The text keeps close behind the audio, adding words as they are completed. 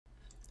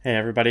Hey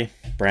everybody,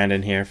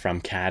 Brandon here from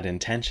CAD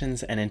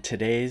Intentions, and in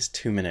today's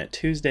 2-Minute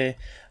Tuesday,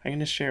 I'm going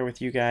to share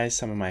with you guys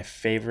some of my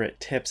favorite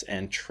tips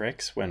and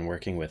tricks when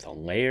working with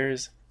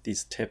layers.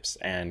 These tips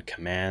and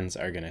commands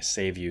are going to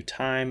save you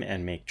time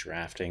and make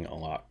drafting a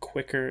lot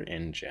quicker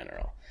in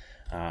general.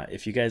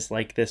 If you guys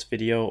like this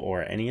video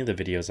or any of the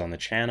videos on the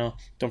channel,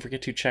 don't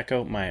forget to check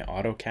out my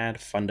AutoCAD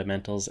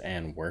Fundamentals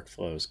and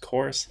Workflows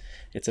course.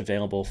 It's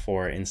available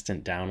for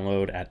instant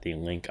download at the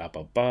link up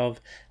above,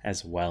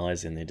 as well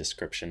as in the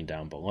description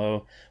down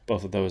below.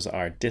 Both of those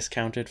are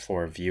discounted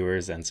for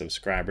viewers and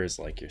subscribers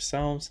like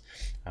yourselves.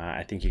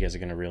 I think you guys are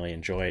going to really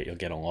enjoy it. You'll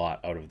get a lot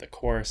out of the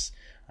course.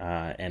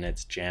 And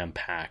it's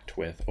jam-packed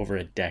with over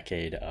a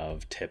decade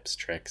of tips,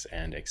 tricks,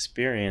 and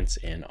experience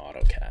in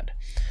AutoCAD.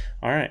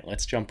 All right,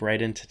 let's jump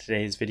right into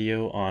today's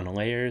video on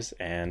layers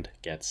and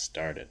get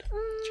started.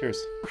 Cheers.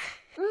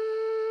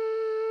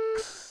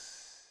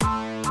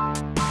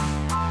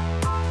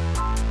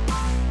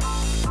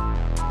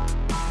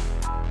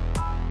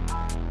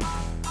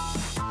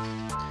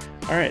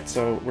 Alright,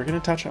 so we're going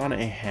to touch on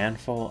a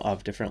handful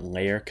of different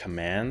layer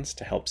commands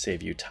to help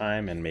save you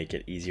time and make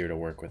it easier to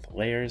work with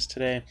layers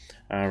today.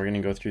 We're going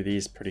to go through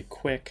these pretty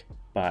quick,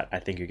 but I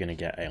think you're going to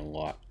get a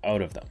lot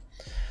out of them.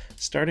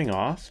 Starting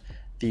off,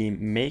 the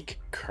make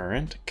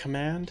current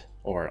command,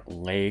 or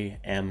lay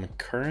m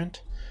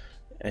current,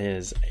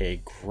 is a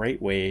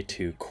great way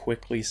to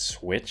quickly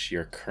switch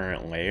your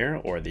current layer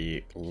or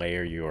the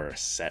layer you're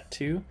set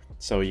to.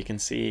 So you can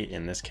see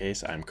in this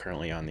case, I'm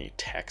currently on the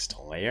text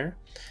layer.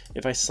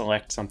 If I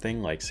select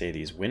something like say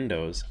these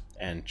windows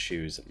and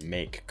choose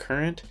make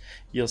current,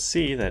 you'll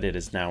see that it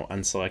is now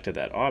unselected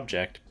that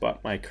object,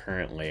 but my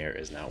current layer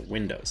is now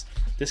windows.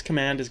 This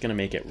command is going to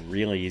make it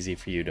really easy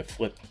for you to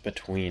flip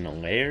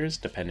between layers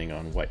depending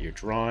on what you're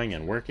drawing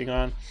and working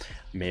on.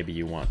 Maybe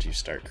you want to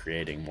start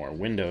creating more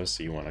windows,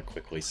 so you want to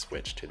quickly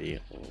switch to the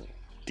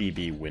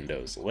DB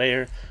Windows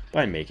layer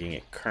by making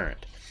it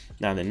current.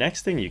 Now the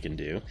next thing you can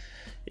do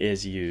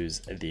is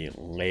use the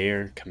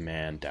layer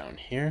command down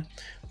here,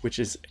 which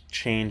is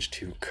change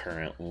to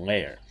current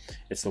layer.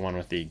 It's the one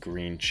with the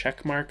green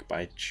check mark.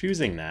 By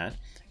choosing that,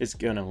 it's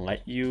going to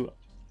let you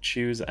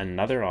choose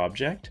another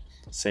object,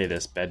 say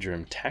this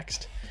bedroom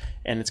text,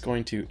 and it's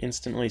going to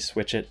instantly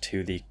switch it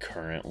to the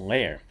current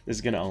layer. This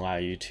is going to allow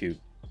you to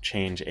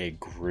change a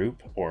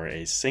group or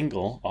a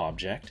single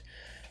object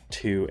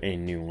to a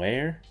new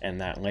layer,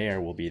 and that layer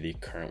will be the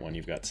current one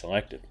you've got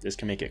selected. This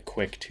can make it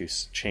quick to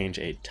change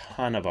a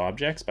ton of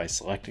objects by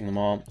selecting them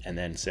all and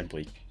then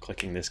simply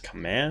clicking this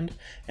command,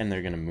 and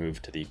they're going to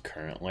move to the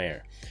current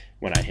layer.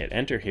 When I hit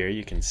enter here,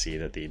 you can see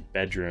that the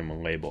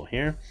bedroom label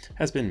here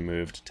has been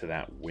moved to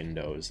that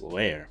Windows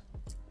layer.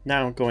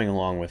 Now, going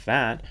along with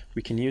that,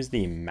 we can use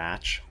the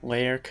match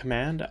layer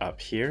command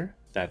up here.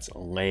 That's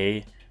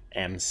lay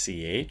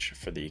mch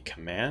for the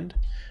command.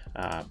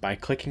 By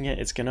clicking it,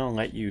 it's going to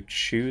let you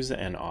choose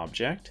an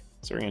object.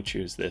 So we're going to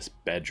choose this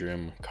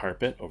bedroom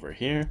carpet over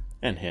here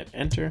and hit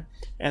enter.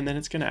 And then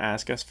it's going to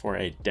ask us for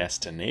a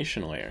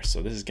destination layer.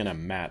 So this is going to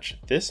match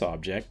this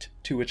object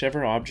to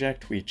whichever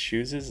object we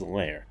choose as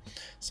layer.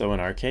 So in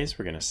our case,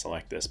 we're going to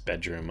select this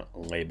bedroom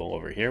label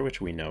over here,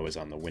 which we know is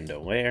on the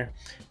window layer.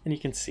 And you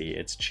can see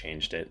it's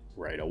changed it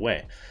right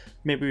away.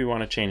 Maybe we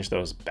want to change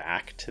those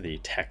back to the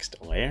text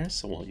layer.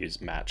 So we'll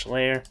use match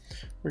layer.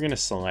 We're going to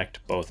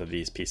select both of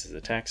these pieces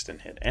of text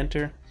and hit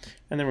enter.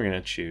 And then we're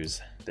going to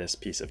choose this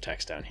piece of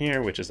text down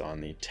here, which is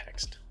on the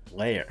text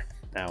layer.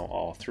 Now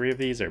all three of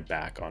these are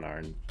back on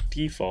our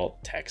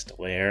default text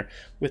layer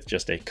with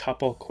just a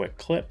couple quick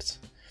clicks,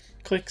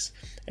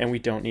 and we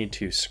don't need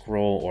to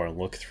scroll or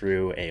look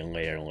through a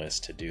layer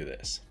list to do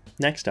this.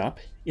 Next up,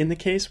 in the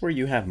case where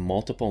you have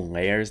multiple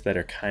layers that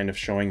are kind of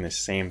showing the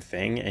same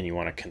thing and you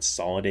want to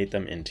consolidate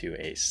them into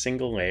a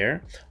single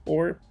layer,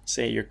 or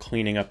say you're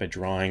cleaning up a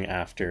drawing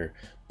after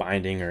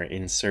binding or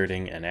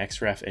inserting an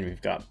XREF and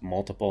we've got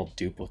multiple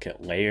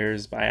duplicate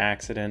layers by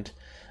accident,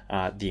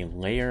 the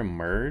layer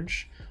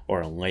merge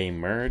or lay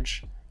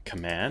merge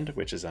command,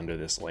 which is under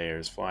this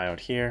layers flyout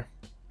here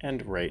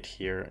and right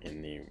here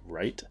in the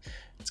right,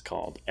 it's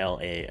called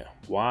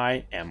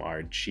LAYMRG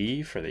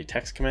for the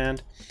text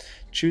command.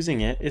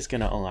 Choosing it is going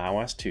to allow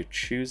us to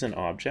choose an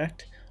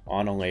object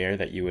on a layer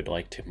that you would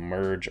like to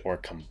merge or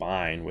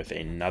combine with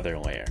another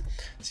layer.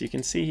 So you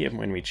can see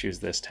when we choose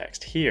this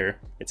text here,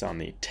 it's on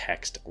the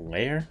text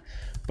layer,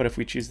 but if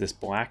we choose this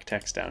black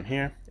text down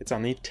here, it's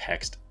on the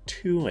text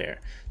 2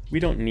 layer. We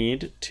don't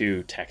need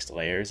 2 text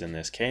layers in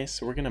this case,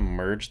 so we're going to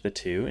merge the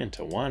 2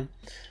 into one.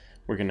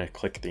 We're going to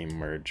click the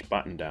merge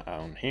button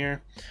down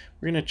here.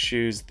 We're going to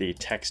choose the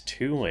text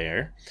 2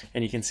 layer,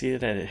 and you can see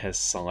that it has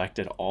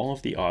selected all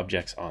of the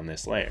objects on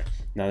this layer.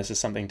 Now this is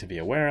something to be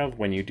aware of.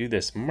 When you do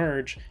this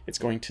merge, it's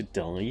going to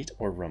delete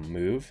or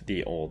remove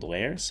the old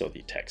layer, so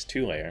the text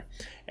 2 layer,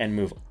 and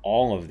move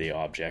all of the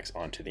objects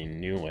onto the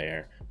new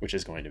layer, which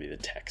is going to be the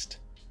text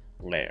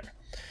layer.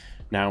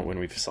 Now, when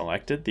we've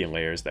selected the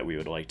layers that we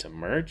would like to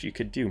merge, you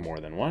could do more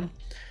than one.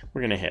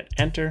 We're going to hit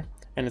enter,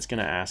 and it's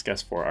going to ask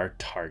us for our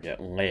target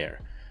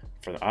layer.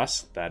 For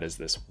us, that is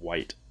this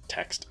white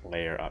text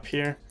layer up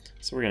here.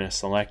 So we're going to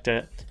select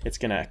it. It's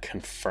going to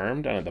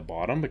confirm down at the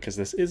bottom because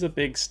this is a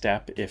big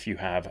step. If you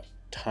have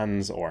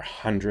tons or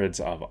hundreds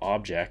of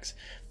objects,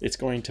 it's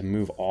going to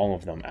move all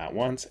of them at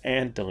once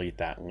and delete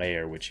that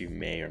layer, which you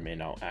may or may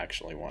not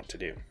actually want to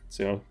do.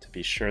 So to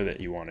be sure that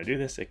you want to do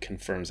this, it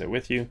confirms it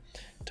with you.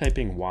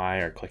 Typing Y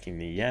or clicking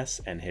the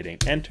yes and hitting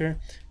enter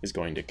is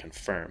going to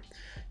confirm.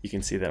 You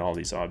can see that all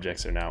these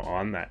objects are now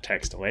on that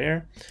text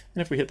layer.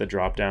 And if we hit the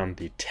drop down,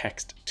 the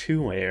text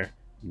to layer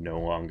no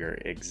longer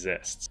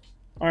exists.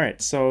 All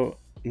right, so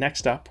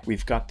next up,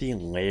 we've got the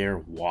layer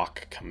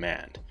walk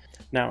command.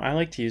 Now, I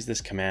like to use this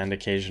command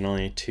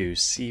occasionally to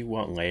see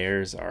what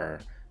layers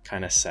are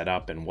kind of set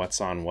up and what's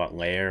on what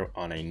layer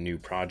on a new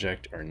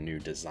project or new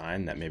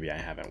design that maybe I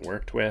haven't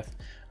worked with.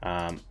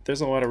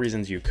 There's a lot of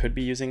reasons you could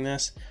be using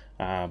this,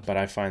 but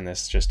I find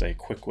this just a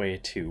quick way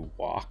to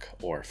walk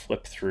or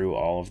flip through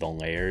all of the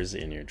layers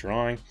in your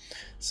drawing.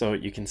 So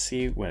you can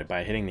see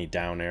by hitting the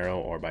down arrow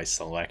or by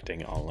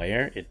selecting a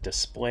layer, it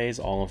displays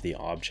all of the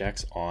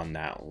objects on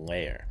that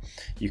layer.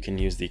 You can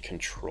use the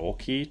control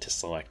key to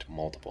select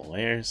multiple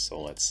layers.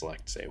 So let's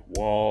select, say,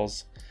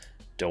 walls,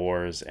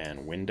 doors,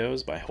 and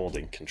windows by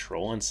holding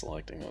control and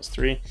selecting those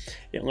three.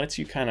 It lets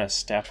you kind of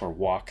step or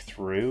walk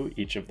through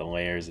each of the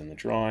layers in the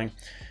drawing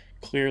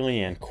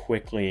clearly and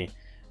quickly,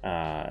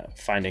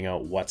 finding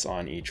out what's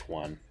on each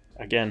one.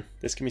 Again,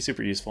 this can be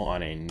super useful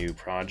on a new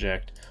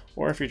project,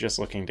 or if you're just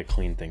looking to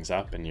clean things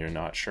up and you're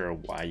not sure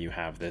why you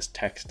have this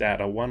text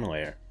data one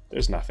layer.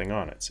 There's nothing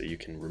on it, so you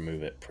can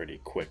remove it pretty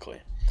quickly.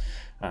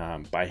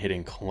 By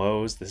hitting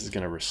close, this is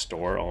going to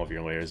restore all of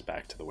your layers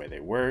back to the way they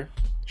were,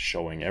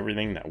 showing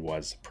everything that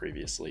was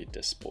previously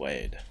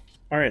displayed.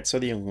 All right, so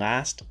the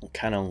last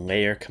kind of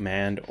layer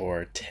command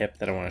or tip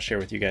that I want to share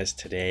with you guys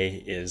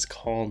today is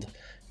called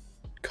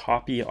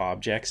copy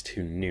objects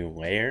to new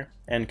layer.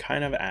 And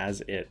kind of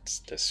as it's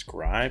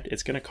described,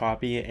 it's going to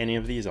copy any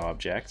of these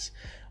objects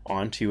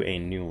onto a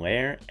new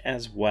layer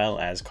as well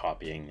as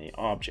copying the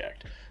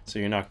object. So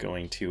you're not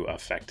going to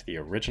affect the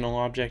original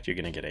object, you're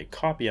going to get a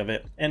copy of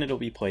it and it'll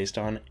be placed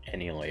on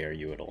any layer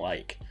you would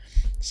like.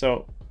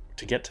 So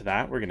to get to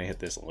that, we're going to hit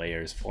this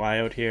layers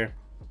flyout here.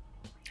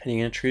 And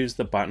you're going to choose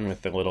the button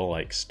with the little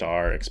like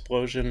star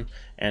explosion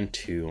and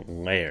 2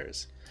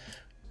 layers.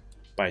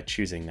 By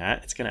choosing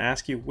that, it's going to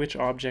ask you which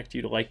object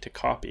you'd like to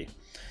copy.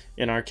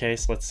 In our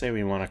case, let's say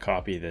we want to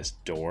copy this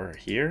door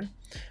here,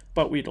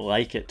 but we'd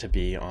like it to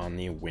be on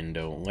the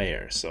window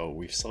layer. So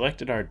we've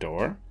selected our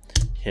door,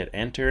 hit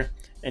enter,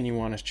 and you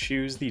want to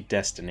choose the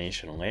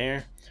destination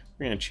layer.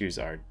 We're going to choose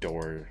our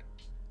door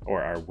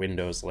or our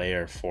windows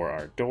layer for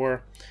our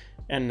door.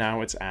 And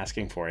now it's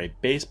asking for a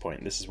base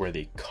point. This is where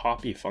the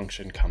copy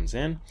function comes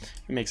in.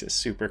 It makes it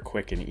super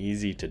quick and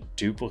easy to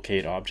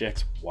duplicate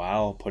objects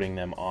while putting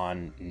them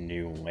on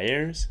new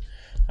layers.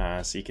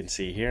 So you can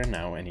see here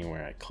now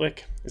anywhere I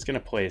click is going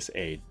to place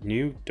a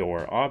new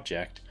door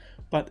object,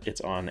 but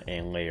it's on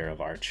a layer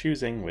of our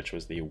choosing, which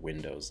was the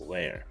Windows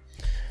layer.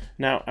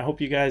 Now, I hope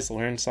you guys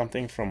learned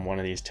something from one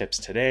of these tips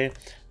today.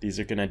 These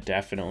are going to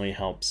definitely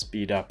help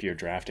speed up your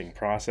drafting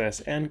process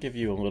and give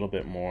you a little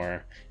bit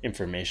more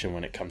information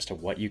when it comes to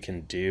what you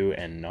can do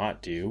and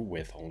not do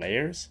with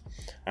layers.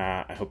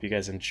 I hope you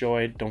guys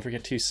enjoyed. Don't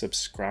forget to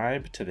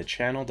subscribe to the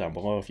channel down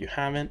below if you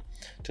haven't,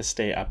 to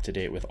stay up to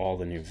date with all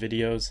the new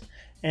videos.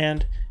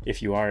 And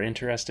if you are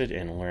interested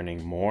in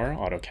learning more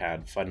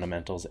AutoCAD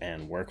fundamentals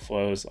and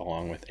workflows,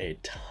 along with a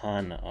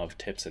ton of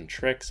tips and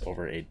tricks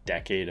over a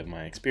decade of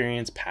my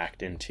experience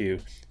packed into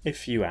a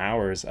few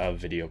hours of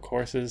video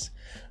courses,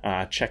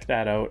 check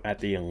that out at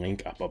the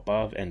link up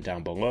above and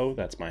down below.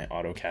 That's my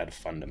AutoCAD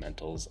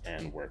fundamentals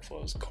and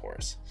workflows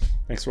course.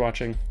 Thanks for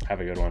watching.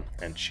 Have a good one,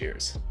 and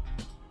cheers.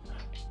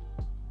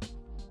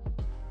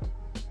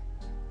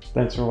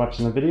 Thanks for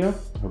watching the video.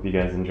 Hope you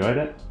guys enjoyed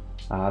it.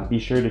 Be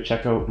sure to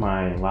check out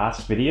my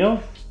last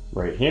video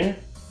right here.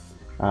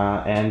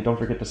 And don't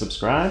forget to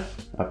subscribe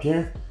up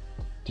here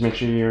to make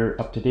sure you're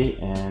up to date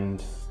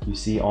and you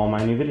see all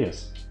my new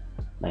videos.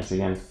 Thanks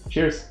again.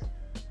 Cheers.